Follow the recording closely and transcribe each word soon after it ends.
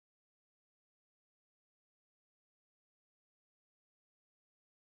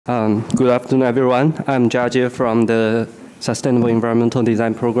Good afternoon, everyone. I'm Jiajie from the Sustainable Environmental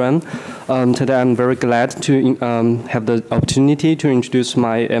Design Program. Today, I'm very glad to have the opportunity to introduce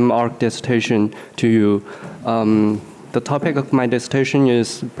my MArch dissertation to you. The topic of my dissertation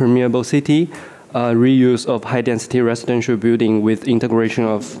is permeable city, reuse of high-density residential building with integration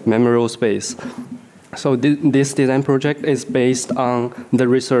of memorial space. So this design project is based on the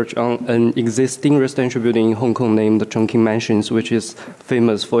research on an existing residential building in Hong Kong named Chongqing Mansions, which is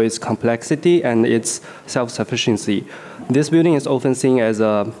famous for its complexity and its self-sufficiency. This building is often seen as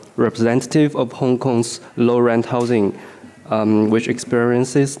a representative of Hong Kong's low-rent housing, which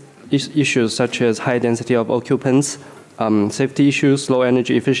experiences issues such as high density of occupants, safety issues, low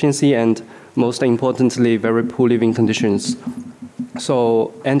energy efficiency, and most importantly, very poor living conditions.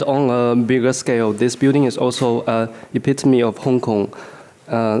 So, and on a bigger scale, this building is also an epitome of Hong Kong.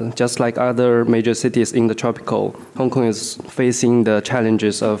 Just like other major cities in the tropical, Hong Kong is facing the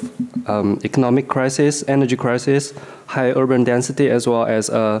challenges of economic crisis, energy crisis, high urban density, as well as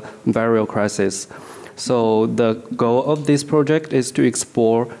a burial crisis. So the goal of this project is to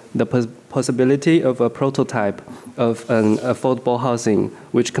explore the possibility of a prototype of an affordable housing,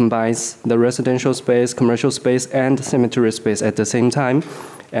 which combines the residential space, commercial space, and cemetery space at the same time.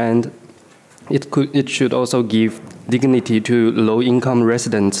 And it should also give dignity to low-income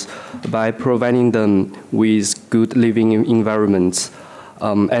residents by providing them with good living environments.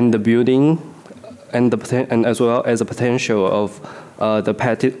 And the building, and as well as the potential of the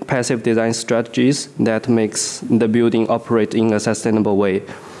passive design strategies that makes the building operate in a sustainable way.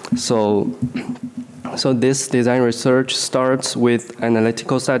 So this design research starts with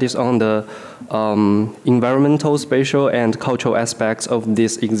analytical studies on the environmental, spatial, and cultural aspects of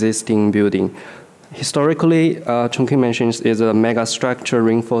this existing building. Historically, Chongqing Mansions is a mega-structure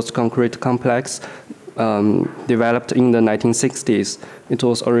reinforced concrete complex developed in the 1960s. It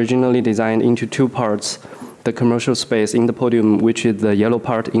was originally designed into two parts: the commercial space in the podium, which is the yellow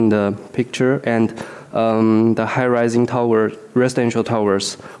part in the picture, and the high-rising residential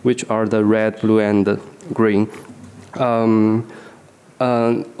towers, which are the red, blue, and green.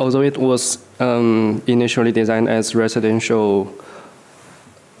 Although it was initially designed as residential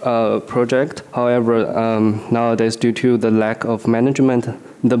project, however, nowadays, due to the lack of management,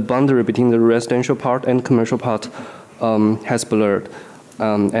 the boundary between the residential part and commercial part has blurred.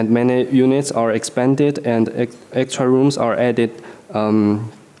 And many units are expanded and extra rooms are added,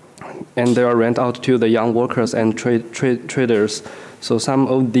 and they are rent out to the young workers and traders. So some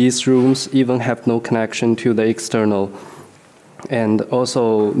of these rooms even have no connection to the external. And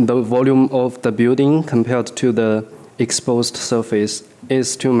also the volume of the building compared to the exposed surface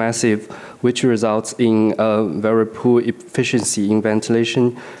is too massive, which results in a very poor efficiency in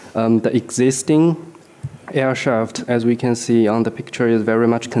ventilation. The existing air shaft, as we can see on the picture, is very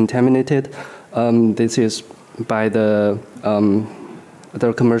much contaminated. This is by the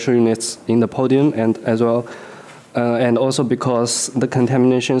commercial units in the podium, and as well, and also because the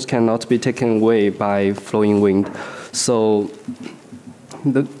contaminations cannot be taken away by flowing wind. So,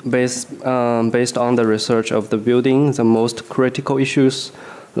 based on the research of the building, the most critical issues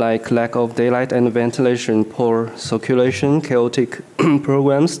like lack of daylight and ventilation, poor circulation, chaotic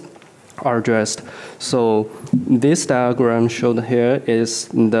programs are addressed. So this diagram shown here is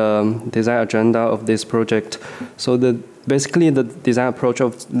the design agenda of this project. So basically the design approach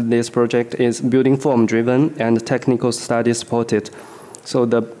of this project is building form driven and technical study supported. So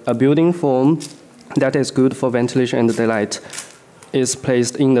a building form that is good for ventilation and daylight is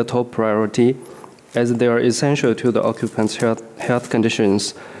placed in the top priority, as they are essential to the occupants' health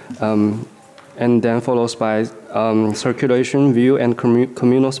conditions. And then follows by circulation, view, and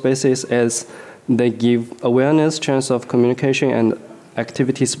communal spaces, as they give awareness, chance of communication, and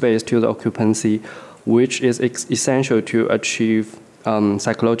activity space to the occupancy, which is essential to achieve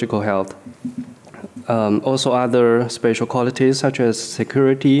psychological health. Also, other spatial qualities such as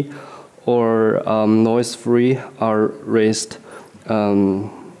security or noise-free are raised,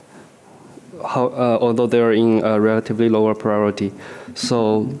 although they are in a relatively lower priority.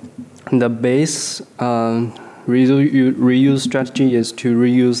 So the base reuse strategy is to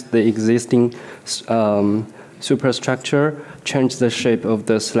reuse the existing superstructure, change the shape of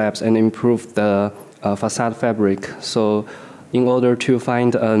the slabs, and improve the facade fabric. So in order to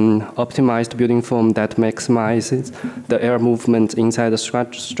find an optimized building form that maximizes the air movement inside the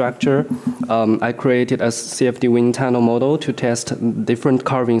structure, I created a CFD wind tunnel model to test different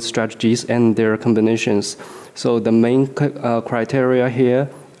carving strategies and their combinations. So the main criteria here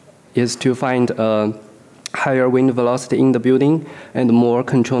is to find a higher wind velocity in the building and more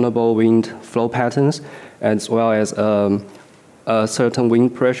controllable wind flow patterns, as well as a certain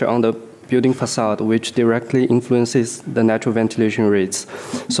wind pressure on the building facade, which directly influences the natural ventilation rates.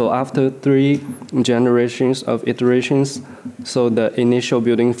 So after 3 generations of iterations, so the initial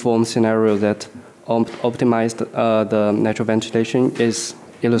building form scenario that optimized the natural ventilation is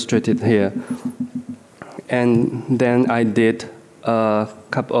illustrated here. And then I did a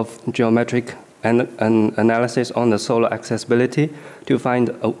couple of geometric analysis on the solar accessibility to find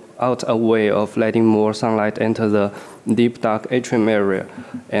out a way of letting more sunlight enter the deep dark atrium area.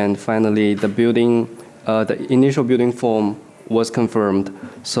 And finally, the building, the initial building form was confirmed.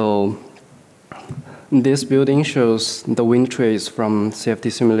 So this building shows the wind trace from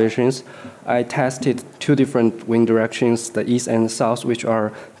CFD simulations. I tested 2 different wind directions, the east and south, which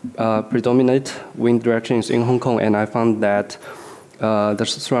are predominant wind directions in Hong Kong, and I found that the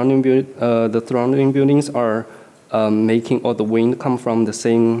surrounding buildings are making all the wind come from the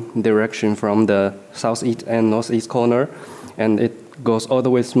same direction from the southeast and northeast corner, and it goes all the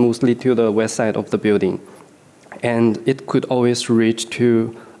way smoothly to the west side of the building. And it could always reach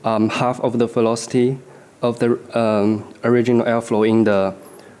to half of the velocity of the original airflow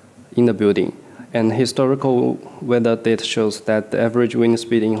in the building. And historical weather data shows that the average wind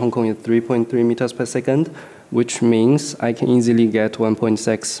speed in Hong Kong is 3.3 meters per second, which means I can easily get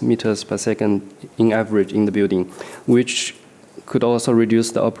 1.6 meters per second in average in the building, which could also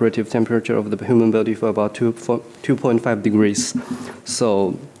reduce the operative temperature of the human body for about 2.5 degrees.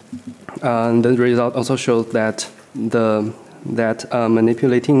 So the result also shows that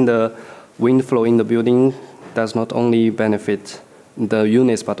manipulating the wind flow in the building does not only benefit the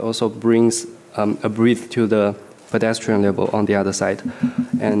units, but also brings a breath to the pedestrian level on the other side.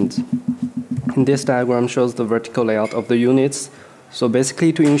 And this diagram shows the vertical layout of the units. So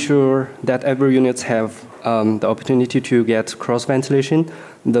basically, to ensure that every unit have the opportunity to get cross ventilation,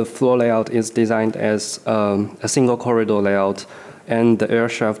 the floor layout is designed as a single corridor layout, and the air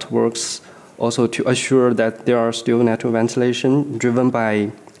shaft works also to assure that there are still natural ventilation driven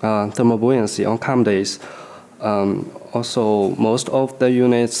by thermal buoyancy on calm days. Also, most of the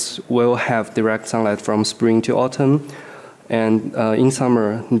units will have direct sunlight from spring to autumn, and in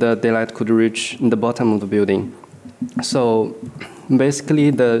summer, the daylight could reach the bottom of the building. So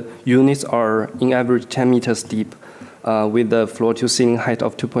basically, the units are in average 10 meters deep, with the floor-to-ceiling height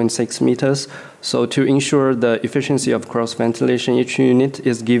of 2.6 meters. So to ensure the efficiency of cross ventilation, each unit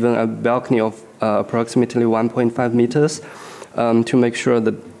is given a balcony of approximately 1.5 meters to make sure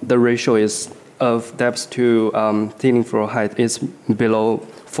that the ratio is of depth to ceiling floor height is below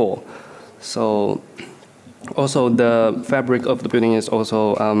 4. So also the fabric of the building is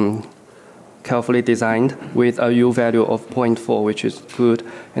also carefully designed with a U value of 0.4, which is good.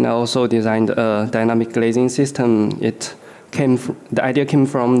 And I also designed a dynamic glazing system. The idea came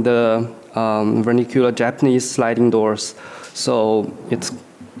from the vernacular Japanese sliding doors. So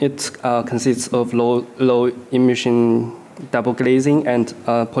it consists of low emission double glazing and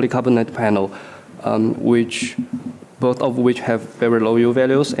polycarbonate panel, both of which have very low U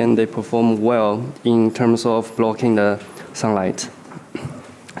values, and they perform well in terms of blocking the sunlight.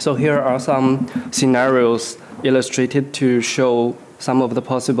 So here are some scenarios illustrated to show some of the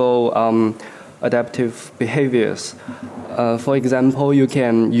possible adaptive behaviors. For example, you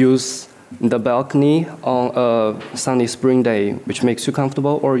can use the balcony on a sunny spring day, which makes you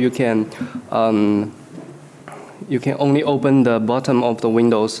comfortable, or you can only open the bottom of the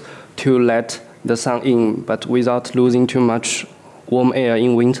windows to let the sun in, but without losing too much warm air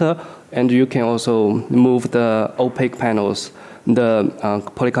in winter. And you can also move the opaque panels, the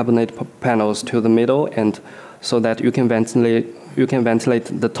polycarbonate panels, to the middle, and so that you can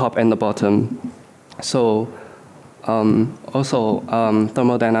ventilate the top and the bottom. So also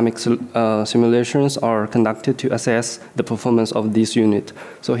thermodynamic simulations are conducted to assess the performance of this unit.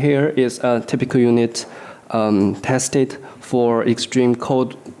 So here is a typical unit tested for extreme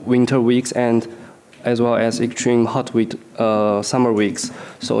cold winter weeks and as well as extreme hot summer weeks.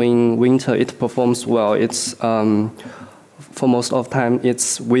 So in winter, it performs well. It's for most of the time,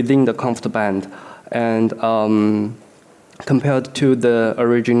 it's within the comfort band. And compared to the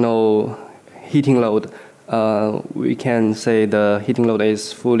original heating load, we can say the heating load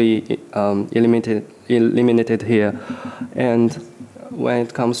is fully eliminated here. And when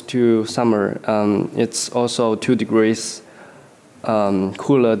it comes to summer, it's also 2 degrees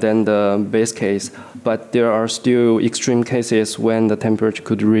cooler than the base case, but there are still extreme cases when the temperature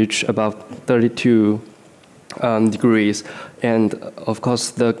could reach about 32 degrees, and of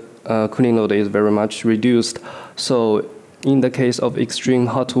course the cooling load is very much reduced. So in the case of extreme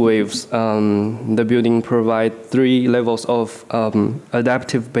hot waves, the building provides 3 levels of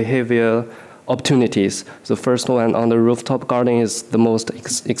adaptive behavior opportunities. The first one on the rooftop garden is the most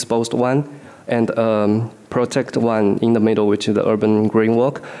exposed one, and protect one in the middle, which is the urban green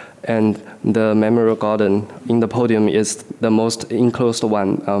walk, and the memorial garden in the podium is the most enclosed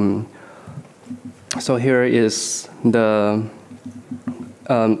one. So here is the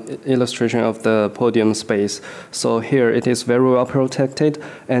illustration of the podium space. So here it is very well protected,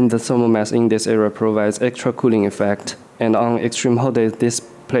 and the thermal mass in this area provides extra cooling effect. And on extreme hot days, this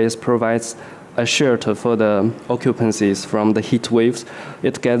place provides a shelter for the occupancies from the heat waves.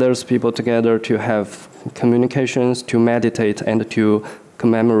 It gathers people together to have communications, to meditate, and to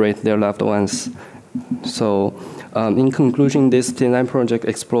commemorate their loved ones. So in conclusion, this design project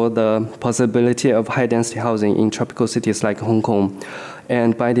explored the possibility of high-density housing in tropical cities like Hong Kong.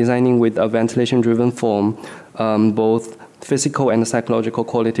 And by designing with a ventilation-driven form, both physical and psychological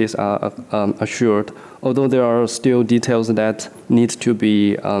qualities are assured, although there are still details that need to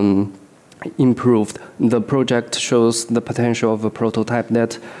be improved. The project shows the potential of a prototype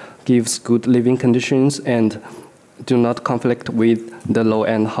that gives good living conditions and do not conflict with the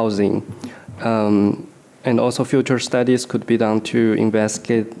low-end housing. And also future studies could be done to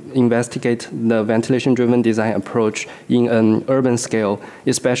investigate the ventilation-driven design approach in an urban scale,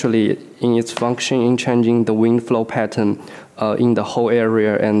 especially in its function in changing the wind flow pattern in the whole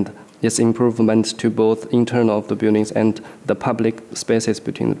area and its improvement to both internal of the buildings and the public spaces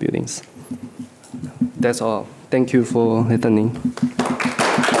between the buildings. That's all. Thank you for listening.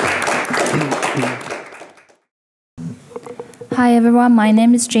 Hi everyone, my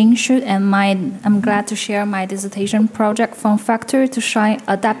name is Jing and I'm glad to share my dissertation project from Factory to Shine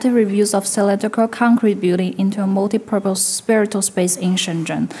adaptive reviews of cylindrical concrete building into a multi-purpose spiritual space in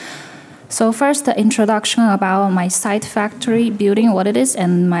Shenzhen. So first, the introduction about my site Factory building, what it is,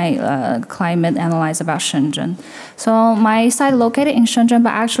 and my climate analysis about Shenzhen. So my site located in Shenzhen,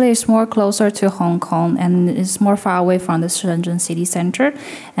 but actually it's more closer to Hong Kong and it's more far away from the Shenzhen city center.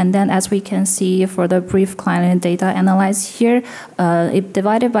 And then as we can see for the brief climate data analyzed here, it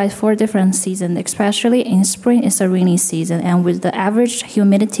divided by 4 different seasons, especially in spring it's a rainy season and with the average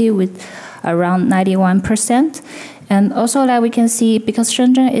humidity with around 91%. And also that we can see, because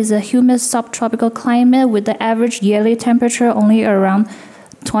Shenzhen is a humid subtropical climate with the average yearly temperature only around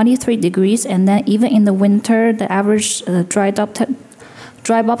 23 degrees, and then even in the winter, the average dry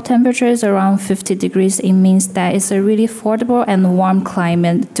bulb temperature is around 50 degrees. It means that it's a really affordable and warm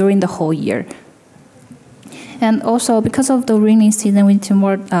climate during the whole year. And also, because of the rainy season, we need to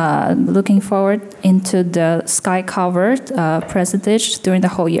more looking forward into the sky-covered percentage during the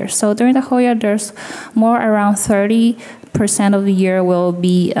whole year. So during the whole year, there's more around 30% of the year will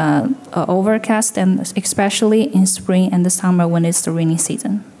be overcast, and especially in spring and the summer when it's the rainy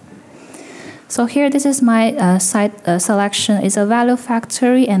season. So here, this is my site selection. It's a value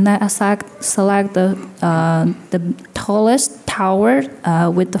factory, and I select the tallest tower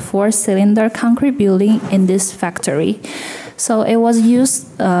with the 4-cylinder concrete building in this factory. So it was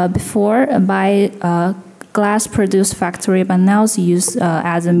used before by a glass-produced factory, but now it's used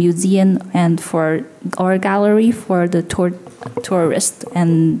as a museum and for or gallery for the tourist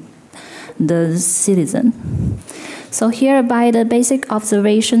and the citizen. So here, by the basic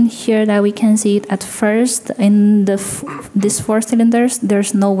observation here that we can see at first in these 4 cylinders,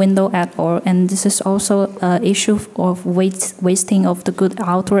 there's no window at all, and this is also an issue of wasting of the good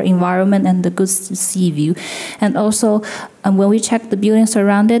outdoor environment and the good sea view. And also, when we check the buildings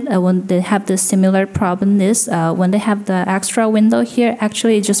around it, when they have the similar problem is when they have the extra window here,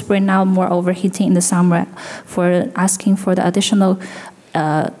 actually it just bring out more overheating in the summer for asking for the additional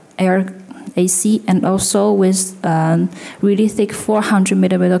air AC, and also with really thick 400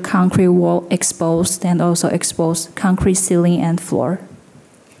 millimeter concrete wall exposed, and also exposed concrete ceiling and floor.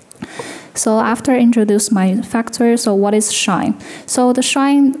 So after I introduce my factory, so what is shrine? So the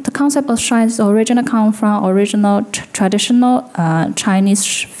concept of shrine is originally come from traditional Chinese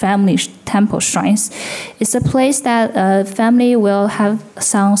family temple shrines. It's a place that a family will have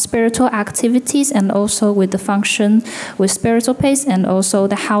some spiritual activities and also with the function with spiritual place and also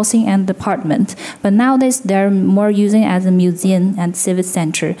the housing and department. But nowadays they're more using as a museum and civic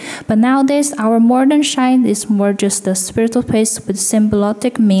center. But nowadays our modern shrine is more just a spiritual place with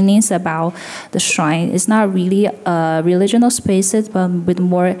symbolic meanings about the shrine. It's not really religional spaces, but with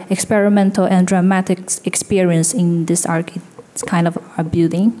more experimental and dramatic experience in this kind of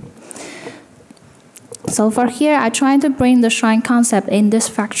building. So for here, I try to bring the shrine concept in this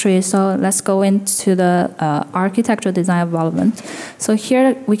factory. So let's go into the architectural design development. So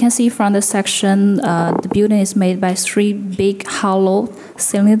here we can see from the section, the building is made by 3 big hollow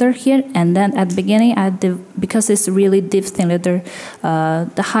cylinder here. And then at the beginning, because it's really deep cylinder,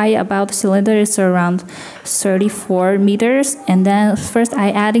 the height about the cylinder is around 34 meters. And then first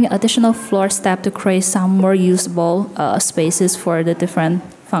I adding additional floor step to create some more usable spaces for the different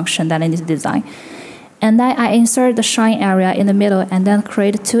function that I need to design. And then I insert the shrine area in the middle and then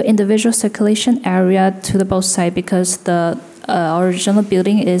create 2 individual circulation area to the both sides because the original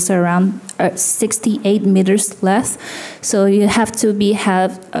building is around 68 meters length. So you have to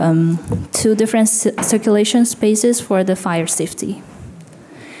have 2 different circulation spaces for the fire safety.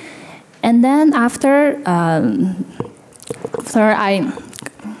 And then after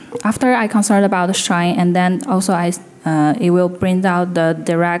I concerned about the shrine, and then also it will bring out the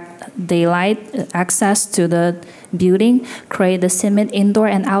direct daylight access to the building, create the cement indoor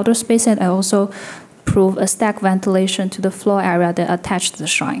and outdoor space, and also prove a stack ventilation to the floor area that attached to the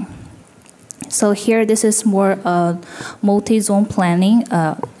shrine. So here, this is more multi-zone planning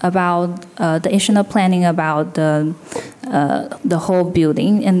about the additional planning about the whole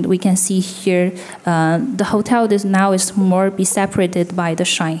building, and we can see here the hotel now is more be separated by the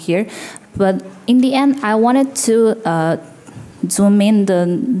shrine here, but in the end, I wanted to zoom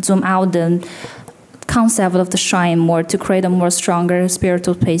out the concept of the shrine more to create a more stronger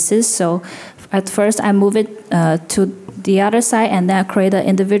spiritual spaces. So at first, I move it to the other side, and then I create an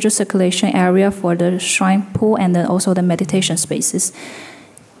individual circulation area for the shrine pool and then also the meditation spaces.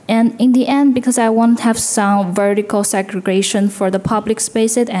 And in the end, because I want to have some vertical segregation for the public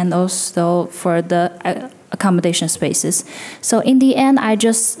spaces and also for the accommodation spaces. So in the end, I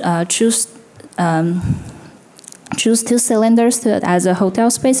just choose 2 cylinders as a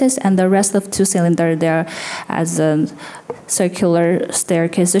hotel spaces, and the rest of 2 cylinders there as a circular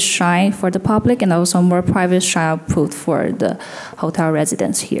staircase shrine for the public, and also more private shrine put for the hotel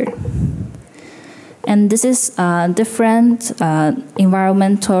residents here. And this is different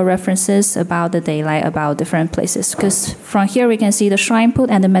environmental references about the daylight, about different places. Because from here we can see the shrine pool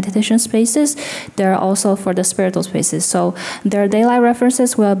and the meditation spaces. They're also for the spiritual spaces. So their daylight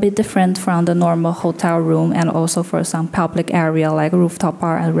references will be different from the normal hotel room and also for some public area like rooftop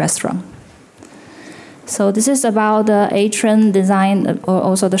bar and restaurant. So this is about the atrium design, or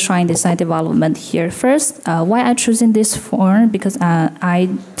also the shrine design development here. First, why I'm choosing this form, because I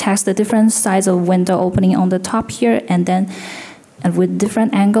test the different size of window opening on the top here, and then with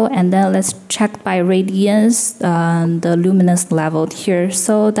different angle, and then let's check by radiance the luminance level here.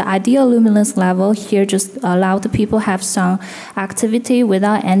 So the ideal luminance level here just allow the people have some activity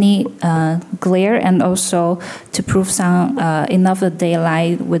without any glare, and also to prove some enough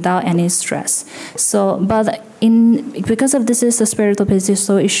daylight without any stress. So, but because of this is a spiritual position,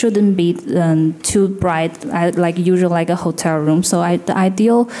 so it shouldn't be too bright like usual like a hotel room. So the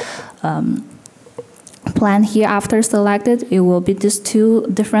ideal plan here after selected, it will be these 2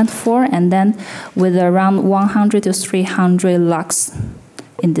 different floor, and then with around 100 to 300 lux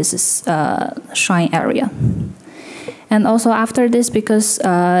in this shrine area. And also after this, because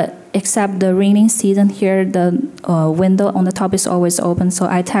except the raining season here, the window on the top is always open. So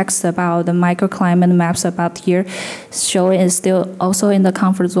I text about the microclimate maps about here, showing is still also in the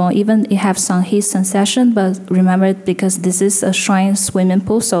comfort zone. Even it have some heat sensation, but remember, because this is a shrine swimming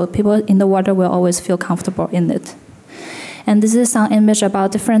pool, so people in the water will always feel comfortable in it. And this is some image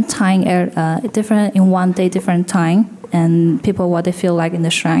about different time, different in one day, different time, and people what they feel like in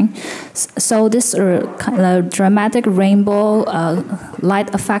the shrine. So this kind of dramatic rainbow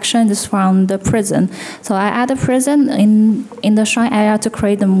light affection is from the prison. So I add a prison in the shrine area to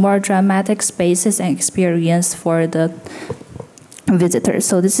create a more dramatic spaces and experience for the visitors.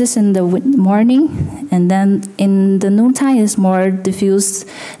 So this is in the morning, and then in the noontime is more diffuse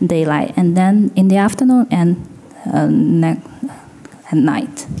daylight, and then in the afternoon and at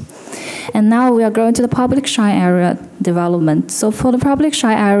night. And now we are going to the public shrine area development. So for the public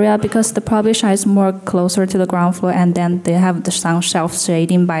shrine area, because the public shrine is more closer to the ground floor, and then they have the some shelf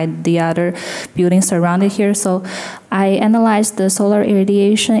shading by the other buildings surrounded here. So I analyzed the solar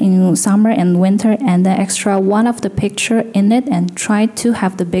irradiation in summer and winter, and then extra one of the picture in it, and try to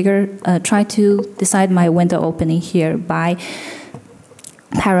have the bigger, try to decide my window opening here by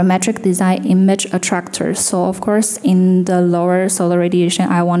parametric design image attractor. So of course, in the lower solar radiation,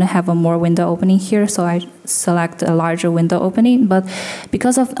 I want to have a more window opening here, so I select a larger window opening. But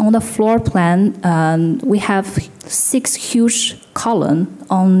because of on the floor plan, we have 6 huge columns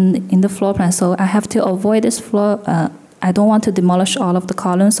in the floor plan, so I have to avoid this floor I don't want to demolish all of the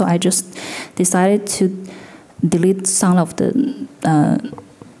columns, so I just decided to delete some of the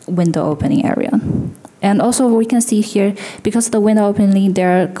window opening area. And also we can see here, because the window opening,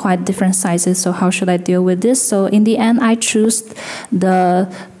 there are quite different sizes, so how should I deal with this? So in the end, I choose the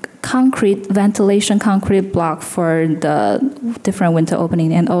ventilation concrete block for the different window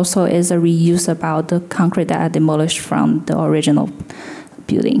opening, and also is a reuse about the concrete that I demolished from the original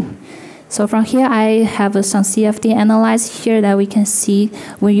building. So from here, I have some CFD analyzed here that we can see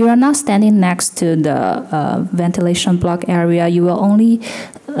when you are not standing next to the ventilation block area, you will only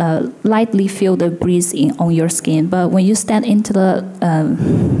lightly feel the breeze on your skin. But when you stand into the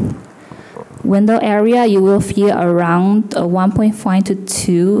window area, you will feel around 1.5 to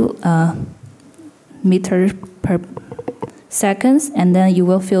 2 meters per seconds, and then you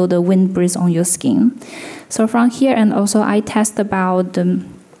will feel the wind breeze on your skin. So from here, and also I test about the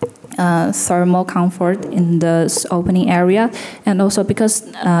thermal comfort in the opening area, and also because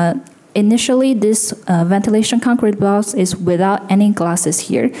initially this ventilation concrete box is without any glasses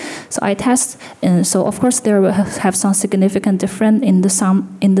here, so I test, and so of course there will have some significant difference in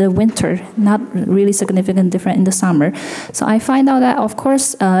the winter, not really significant difference in the summer. So I find out that of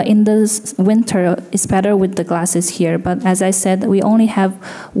course in the winter it's better with the glasses here, but as I said, we only have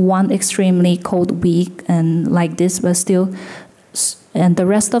one extremely cold week and like this, but still. And the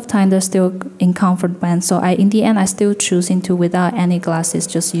rest of time they're still in comfort band. So in the end, I still choosing to without any glasses,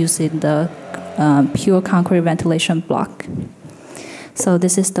 just using the pure concrete ventilation block. So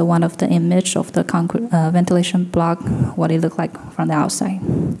this is the one of the image of the concrete ventilation block, what it looked like from the outside.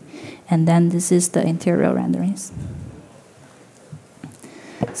 And then this is the interior renderings.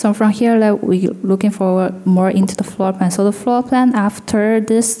 So from here, we're looking forward more into the floor plan. So the floor plan after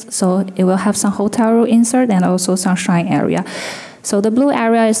this, so it will have some hotel room insert and also some shrine area. So the blue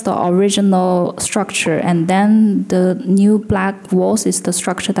area is the original structure, and then the new black walls is the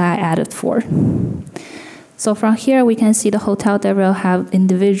structure that I added for. So from here, we can see the hotel that will have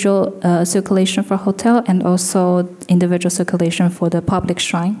individual circulation for hotel and also individual circulation for the public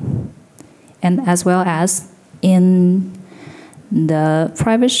shrine, and as well as in the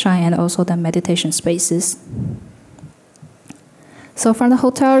private shrine and also the meditation spaces. So from the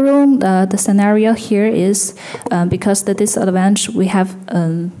hotel room, the scenario here is because the disadvantage, we have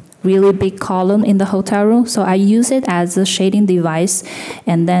a really big column in the hotel room, so I use it as a shading device,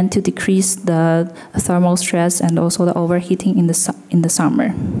 and then to decrease the thermal stress and also the overheating in the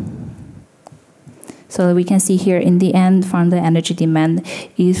summer. So we can see here in the end from the energy demand,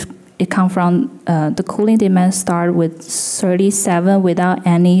 it comes from the cooling demand start with 37 without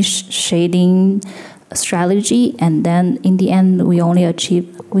any shading strategy, and then in the end we only achieve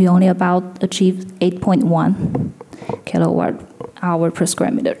 8.1 kilowatt hour per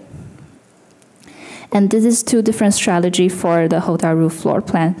square meter. And this is two different strategy for the hotel roof floor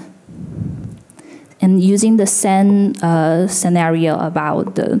plan. And using the same scenario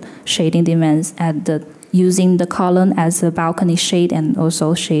about the shading demands using the column as a balcony shade and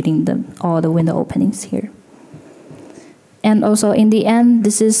also shading all the window openings here. And also in the end,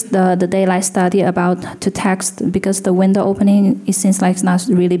 this is the daylight study about to text, because the window opening, it seems like it's not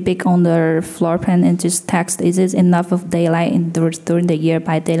really big on the floor plan, and just text, is it enough of daylight during the year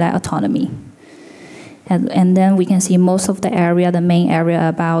by daylight autonomy? And then we can see most of the area, the main area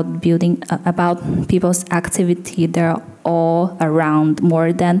about building, about people's activity, they're all around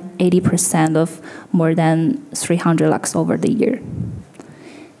more than 80% of more than 300 lux over the year.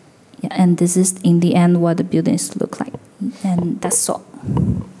 Yeah, and this is in the end what the buildings look like. And that's all.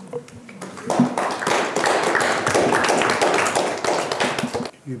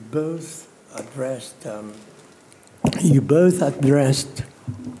 You both addressed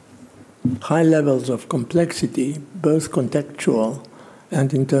high levels of complexity, both contextual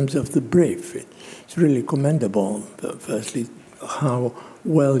and in terms of the brief. It's really commendable, firstly, how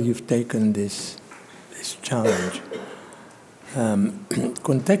well you've taken this challenge.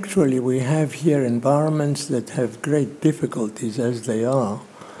 Contextually, we have here environments that have great difficulties as they are,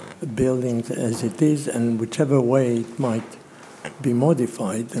 buildings as it is, and whichever way it might be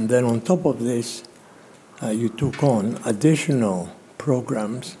modified. And then on top of this, you took on additional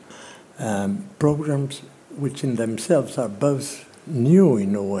programs, programs which in themselves are both new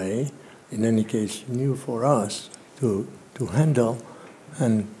in a way, in any case new for us to handle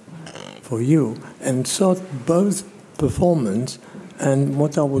and for you, and sought both performance and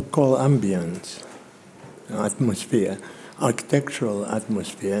what I would call ambience, atmosphere, architectural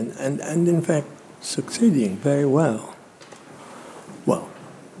atmosphere, and in fact succeeding very well. Well,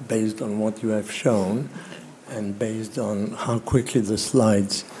 based on what you have shown and based on how quickly the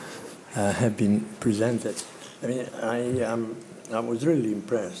slides have been presented. I mean, I was really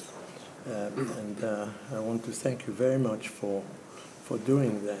impressed, and I want to thank you very much for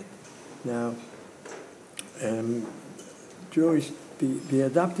doing that. Now, Joyce, the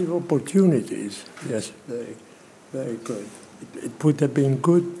adaptive opportunities, yes, very, very good. It would have been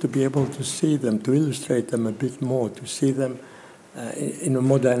good to be able to see them, to illustrate them a bit more, to see them in a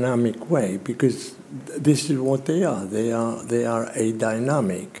more dynamic way, because this is what they are. They are a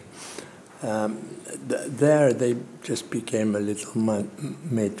dynamic. There, they just became a little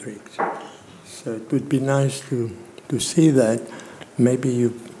matrix. So it would be nice to see that. Maybe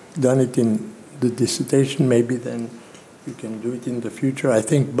you've done it in the dissertation. Maybe then you can do it in the future. I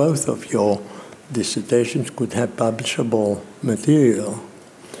think both of your dissertations could have publishable material.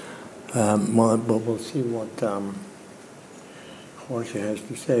 But we'll see what Jorge has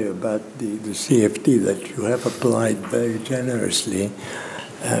to say about the CFD that you have applied very generously.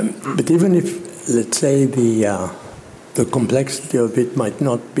 But even if, let's say, the complexity of it might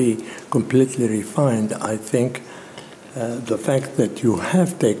not be completely refined, I think the fact that you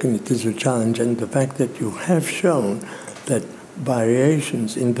have taken it as a challenge and the fact that you have shown that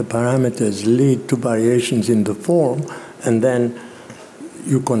variations in the parameters lead to variations in the form, and then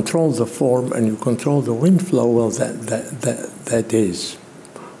you control the form and you control the wind flow, well, that is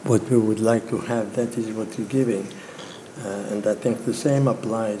what we would like to have. That is what you're giving. And I think the same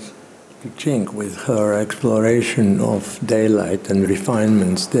applies to Jing with her exploration of daylight and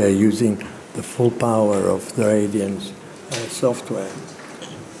refinements there using the full power of the Radiance software.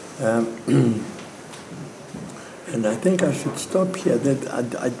 And I think I should stop here.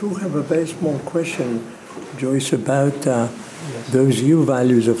 That I do have a very small question, Joyce, about those U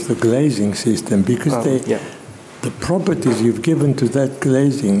values of the glazing system, because the properties you've given to that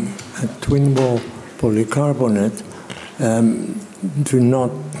glazing at twin wall polycarbonate do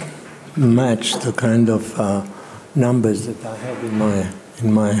not match the kind of numbers that I have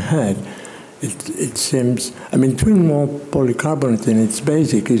in my head. It seems, I mean, twin wall polycarbonate in its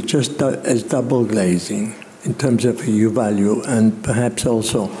basic is just as double glazing in terms of a U value, and perhaps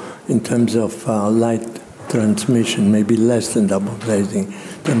also in terms of light transmission, maybe less than double glazing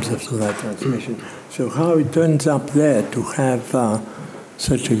in terms of the light transmission. So how it turns up there to have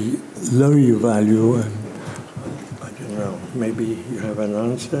such a low U value, and I don't know, maybe you have an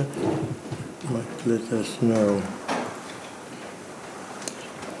answer, but let us know.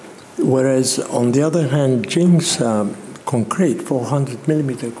 Whereas, on the other hand, Jing's concrete, 400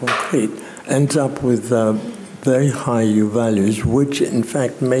 millimeter concrete, ends up with very high U values, which in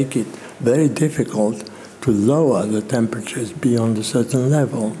fact make it very difficult to lower the temperatures beyond a certain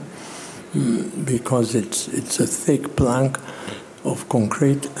level, because it's a thick plank of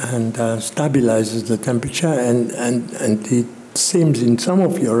concrete and stabilizes the temperature, and it seems in some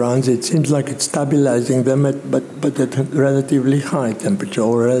of your runs, it seems like it's stabilizing them but at a relatively high temperature,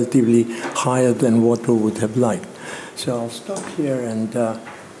 or relatively higher than what we would have liked. So I'll stop here and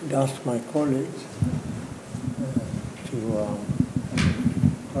ask my colleagues to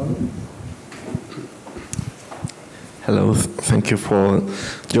Hello, thank you for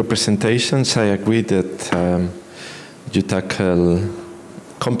your presentations. I agree that you tackle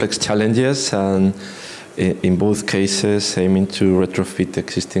complex challenges, and in both cases aiming to retrofit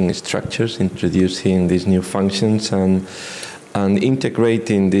existing structures, introducing these new functions and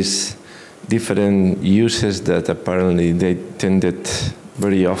integrating these different uses that apparently they tended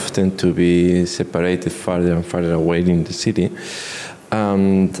very often to be separated farther and farther away in the city,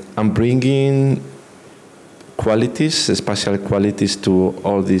 and bringing qualities, spatial qualities to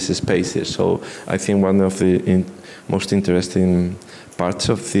all these spaces. So I think one of the most interesting parts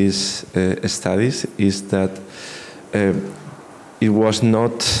of these studies is that it was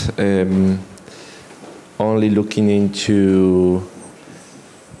not only looking into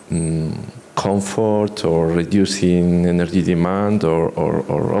comfort or reducing energy demand or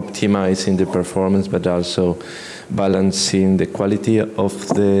optimizing the performance, but also balancing the quality of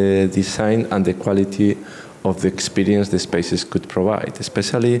the design and the quality of the experience the spaces could provide,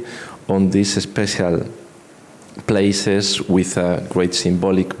 especially on these special places with a great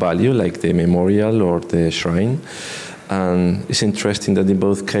symbolic value, like the memorial or the shrine. And it's interesting that in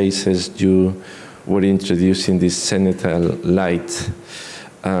both cases you were introducing this zenithal light.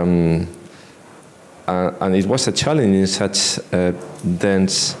 And it was a challenge in such a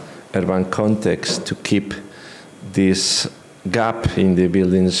dense urban context to keep this gap in the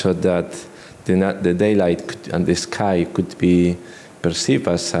building so that the daylight and the sky could be perceived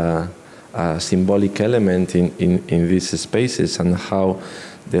as a symbolic element in these spaces, and how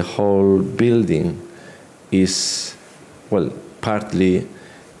the whole building is, well, partly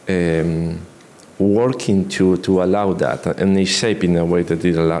working to allow that, and it's shaped in a way that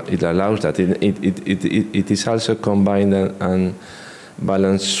it allows that. It is also combined and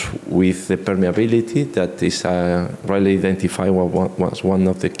balanced with the permeability that is really identified was one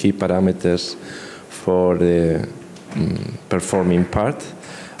of the key parameters for the performing part.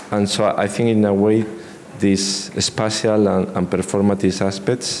 And so I think in a way these spatial and performative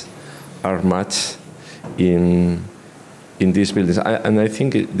aspects are matched in these buildings. And I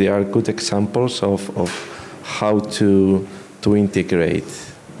think they are good examples of how to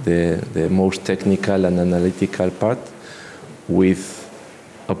integrate the most technical and analytical part with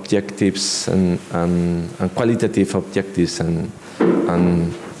objectives and qualitative objectives and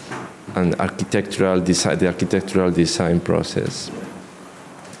architectural design, the architectural design process.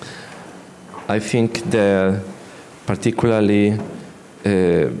 I think that particularly,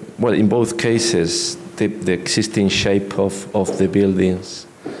 well, in both cases, the existing shape of the buildings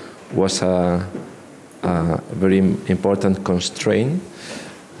was a very important constraint.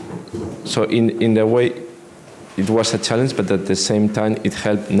 So in a way, it was a challenge, but at the same time, it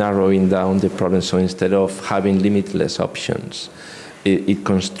helped narrowing down the problem. So instead of having limitless options, it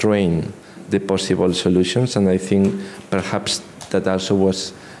constrained the possible solutions. And I think perhaps that also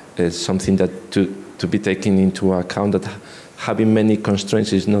was something that to be taken into account, that having many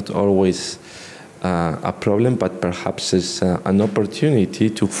constraints is not always a problem, but perhaps is an opportunity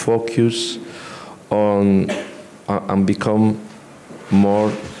to focus on and become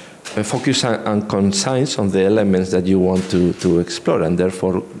more focus and concise on the elements that you want to explore, and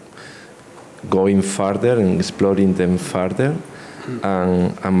therefore going further and exploring them further,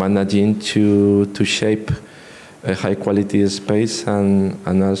 and managing to shape a high quality space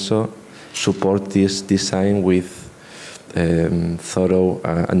and also support this design with thorough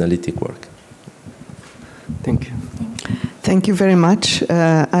analytic work. Thank you. Thank you very much.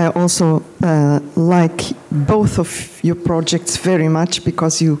 I also like both of your projects very much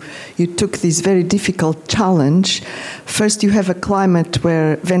because you took this very difficult challenge. First, you have a climate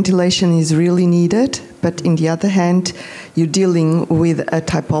where ventilation is really needed, but in the other hand, you're dealing with a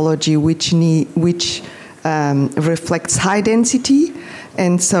typology which reflects high density,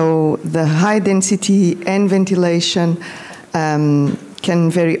 and so the high density and ventilation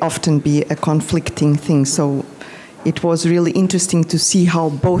can very often be a conflicting thing. So it was really interesting to see how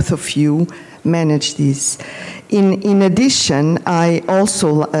both of you manage this. In addition, I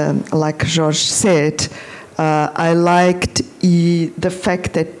also, like George said, I liked the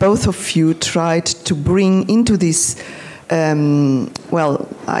fact that both of you tried to bring into this, well,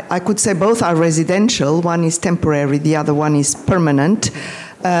 I could say both are residential. One is temporary, the other one is permanent.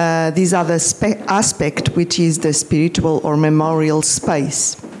 This other aspect, which is the spiritual or memorial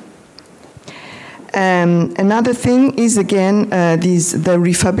space. Another thing is, again, the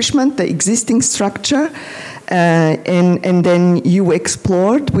refurbishment, the existing structure, and then you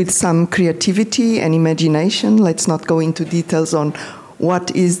explored with some creativity and imagination. Let's not go into details on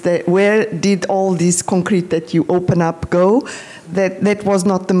what is where did all this concrete that you open up go. That was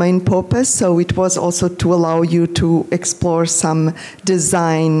not the main purpose, so it was also to allow you to explore some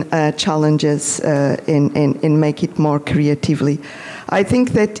design challenges and make it more creatively. I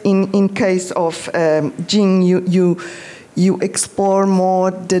think that in case of Jing, you explore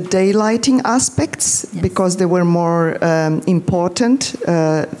more the daylighting aspects, yes, because they were more important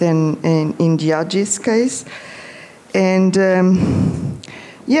than in Jiajie's case. And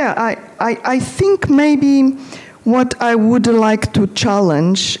yeah, I think maybe what I would like to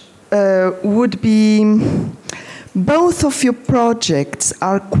challenge would be both of your projects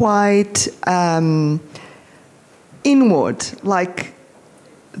are quite inward, like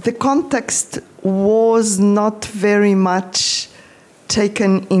the context was not very much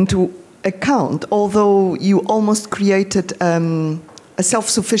taken into account, although you almost created a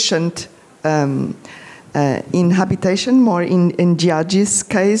self-sufficient inhabitation, more in Jiajie's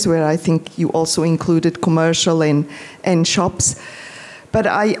case, where I think you also included commercial and shops. But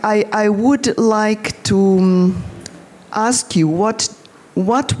I would like to ask you what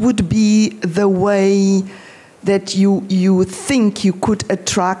would be the way that you think you could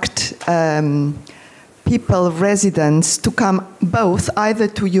attract people, residents, to come both either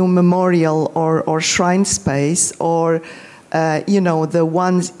to your memorial or shrine space, or the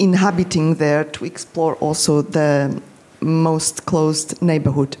ones inhabiting there, to explore also the most closed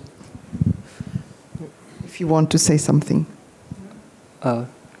neighborhood. If you want to say something.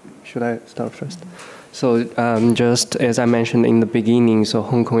 Should I start first? So just as I mentioned in the beginning, so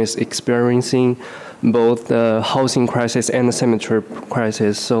Hong Kong is experiencing both the housing crisis and the cemetery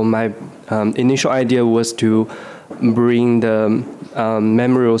crisis. So my initial idea was to bring the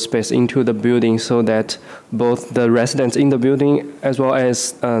memorial space into the building so that both the residents in the building as well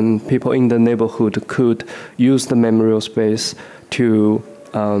as people in the neighborhood could use the memorial space to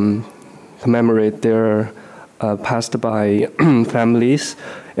commemorate their passed by families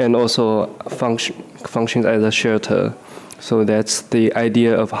and also function as a shelter. So that's the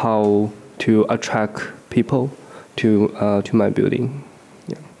idea of how to attract people to my building.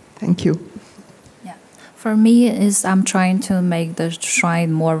 Yeah. Thank you. Yeah. For me, I'm trying to make the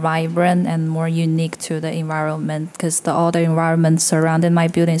shrine more vibrant and more unique to the environment, because all the environment surrounding my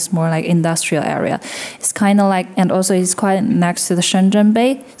building is more like industrial area. It's kind of like, and also it's quite next to the Shenzhen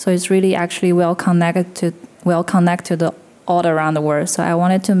Bay, so it's really actually well connected to the all around the world. So I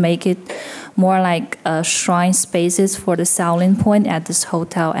wanted to make it more like shrine spaces for the selling point at this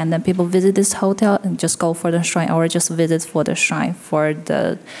hotel, and then people visit this hotel and just go for the shrine, or just visit for the shrine for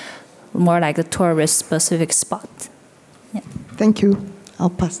the more like a tourist specific spot. Yeah. Thank you. I'll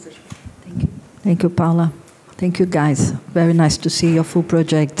pass it. Thank you. Thank you, Paula. Thank you, guys. Very nice to see your full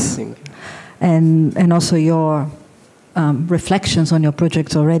projects. Thank you. And also your reflections on your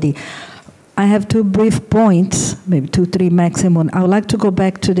projects already. I have two brief points, maybe 2, 3 maximum. I would like to go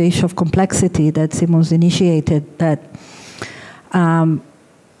back to the issue of complexity that Simon's initiated, that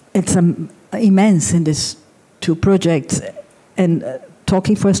it's immense in these two projects. And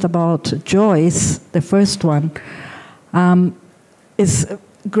talking first about Joyce, the first one, it's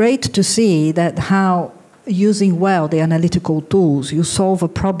great to see that how using well the analytical tools, you solve a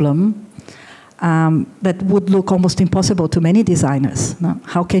problem that would look almost impossible to many designers. No?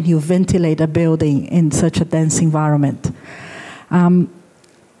 How can you ventilate a building in such a dense environment?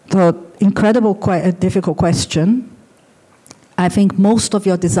 So, incredible, quite a difficult question. I think most of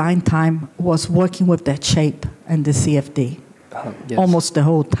your design time was working with that shape and the CFD, yes. almost the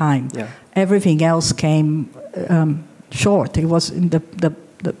whole time. Yeah. Everything else came short. It was in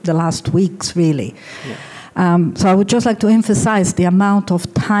the last weeks, really. Yeah. So I would just like to emphasize the amount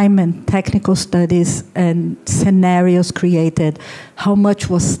of time and technical studies and scenarios created, how much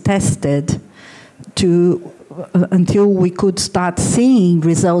was tested until we could start seeing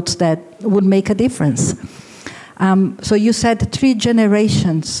results that would make a difference. So you said 3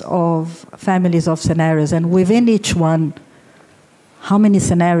 generations of families of scenarios, and within each one, how many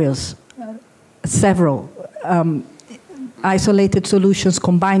scenarios? Several. Isolated solutions,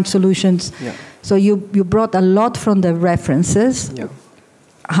 combined solutions. Yeah. So you brought a lot from the references. Yeah.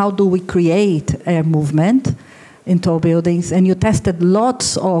 How do we create air movement in tall buildings? And you tested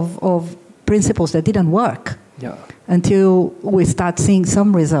lots of principles that didn't work until we start seeing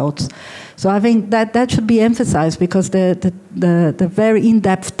some results. So I think that should be emphasized, because the very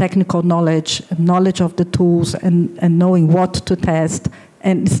in-depth technical knowledge of the tools and knowing what to test,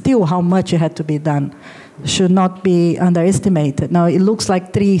 and still how much it had to be done, should not be underestimated. Now, it looks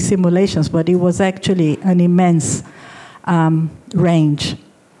like 3 simulations, but it was actually an immense range.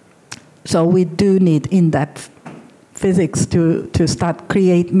 So we do need in-depth physics to start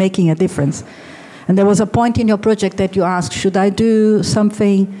making a difference. And there was a point in your project that you asked, should I do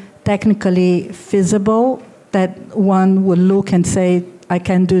something technically feasible that one would look and say, I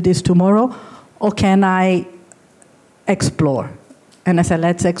can do this tomorrow, or can I explore? And I said,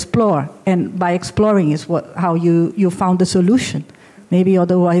 let's explore. And by exploring is how you found the solution. Maybe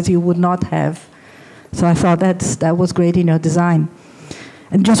otherwise you would not have. So I thought that was great in your design.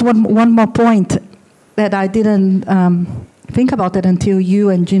 And just one more point that I didn't think about it until you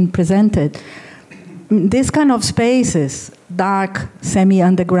and Jing presented. This kind of spaces, dark,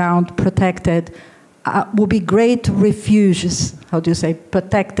 semi-underground, protected, will be great refuges,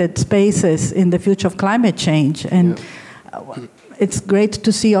 protected spaces in the future of climate change. And it's great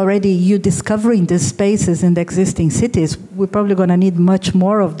to see already you discovering these spaces in the existing cities. We're probably going to need much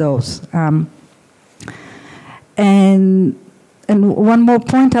more of those. And one more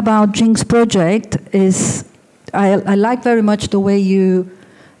point about Jing's project is I like very much the way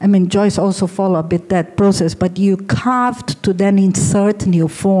Joyce also followed a bit that process, but you carved to then insert new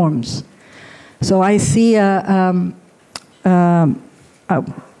forms. So I see I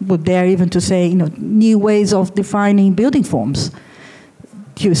would dare even to say, new ways of defining building forms.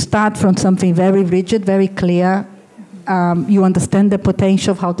 You start from something very rigid, very clear. You understand the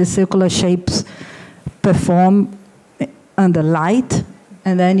potential of how the circular shapes perform under light,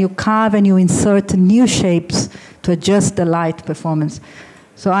 and then you carve and you insert new shapes to adjust the light performance.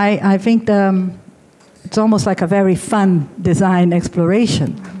 So I think it's almost like a very fun design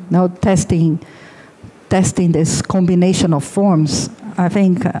exploration. Now testing this combination of forms. I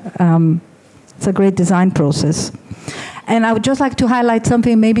think it's a great design process. And I would just like to highlight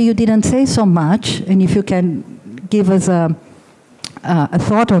something maybe you didn't say so much, and if you can give us a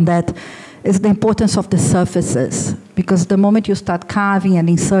thought on that is the importance of the surfaces. Because the moment you start carving and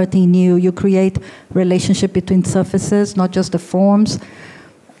inserting new, you create relationship between surfaces, not just the forms,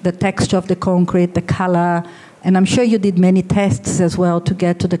 the texture of the concrete, the color. And I'm sure you did many tests as well to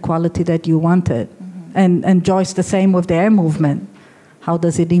get to the quality that you wanted. Mm-hmm. And Joyce, the same with the air movement. How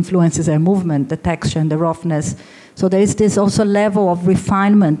does it influence air movement, the texture and the roughness? So there is this also level of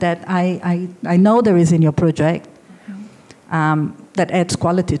refinement that I know there is in your project. Mm-hmm. That adds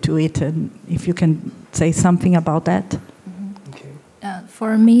quality to it, and if you can say something about that. Mm-hmm. Okay.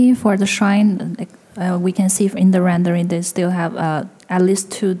 For me, for the shrine, we can see in the rendering they still have at least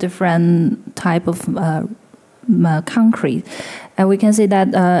 2 different type of concrete. And we can see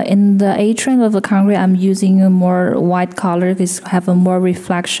that in the atrium of the concrete, I'm using a more white color because have a more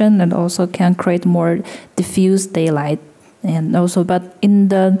reflection and also can create more diffuse daylight. And also, but in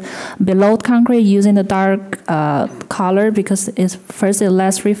the below concrete, using the dark color because it's first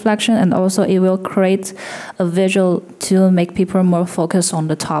less reflection, and also it will create a visual to make people more focused on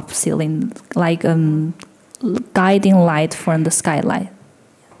the top ceiling, like guiding light from the skylight.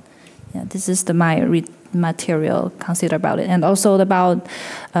 Yeah, this is my material consider about it, and also about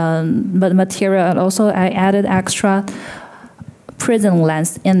but material. And also, I added extra prism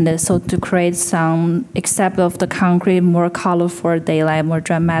lens in this, so to create some, except of the concrete, more colorful daylight, more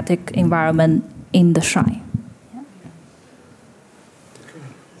dramatic environment in the shrine. Yeah. Okay.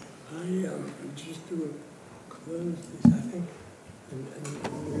 I just to close this, I think, in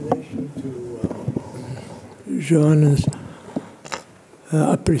relation to Joanna's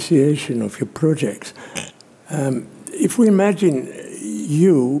appreciation of your projects. If we imagine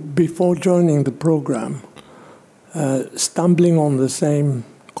you, before joining the program, stumbling on the same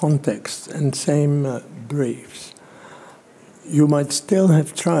context and same briefs, you might still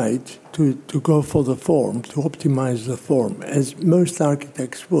have tried to go for the form, to optimize the form, as most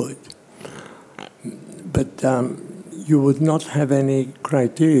architects would. But you would not have any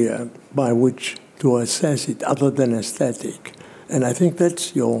criteria by which to assess it other than aesthetic. And I think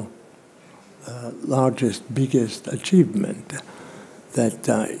that's your largest, biggest achievement,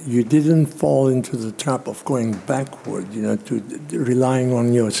 that you didn't fall into the trap of going backward, to relying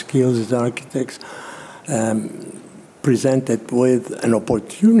on your skills as architects, presented with an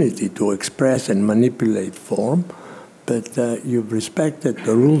opportunity to express and manipulate form, but you've respected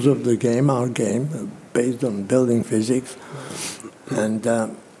the rules of the game, our game, based on building physics, and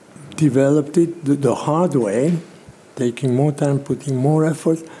developed it the hard way, taking more time, putting more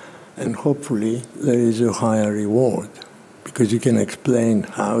effort, and hopefully there is a higher reward, because you can explain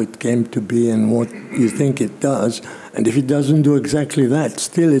how it came to be and what you think it does. And if it doesn't do exactly that,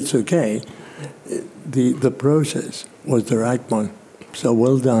 still it's okay. The process was the right one. So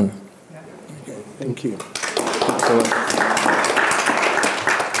well done. Okay, thank you.